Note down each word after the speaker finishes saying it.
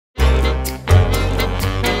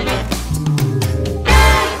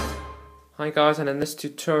Hi guys, and in this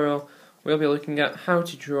tutorial we'll be looking at how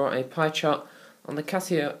to draw a pie chart on the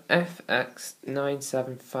Casio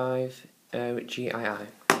fx-9750GII.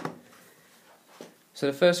 So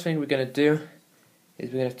the first thing we're going to do is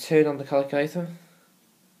we're going to turn on the calculator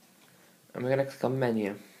and we're going to click on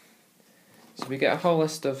menu. So we get a whole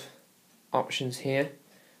list of options here, and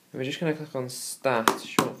we're just going to click on stat,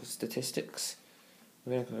 short for statistics.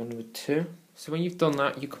 We're going to click on number 2. So when you've done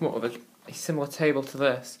that, you come up with a similar table to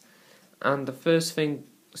this. And the first thing,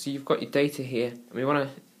 so you've got your data here, and we want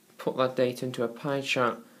to put that data into a pie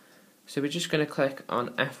chart. So we're just going to click on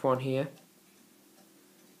F1 here,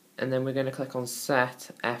 and then we're going to click on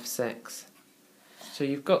set F6. So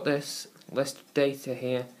you've got this list of data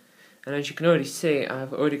here, and as you can already see,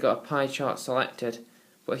 I've already got a pie chart selected.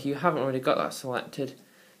 But if you haven't already got that selected,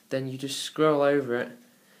 then you just scroll over it,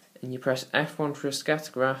 and you press F1 for a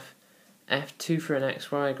scatter graph, F2 for an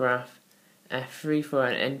XY graph, F3 for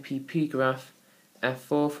an NPP graph,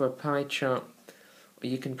 F4 for a pie chart, or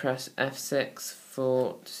you can press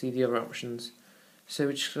F6 to see the other options. So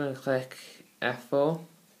we're just going to click F4,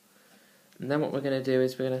 and then what we're going to do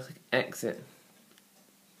is we're going to click exit.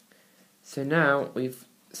 So now we've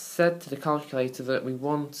said to the calculator that we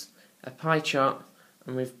want a pie chart,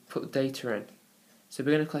 and we've put the data in. So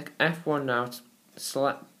we're going to click F1 now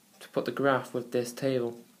to put the graph with this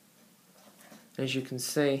table. As you can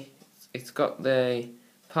see, it's got the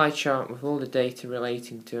pie chart with all the data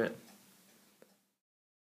relating to it.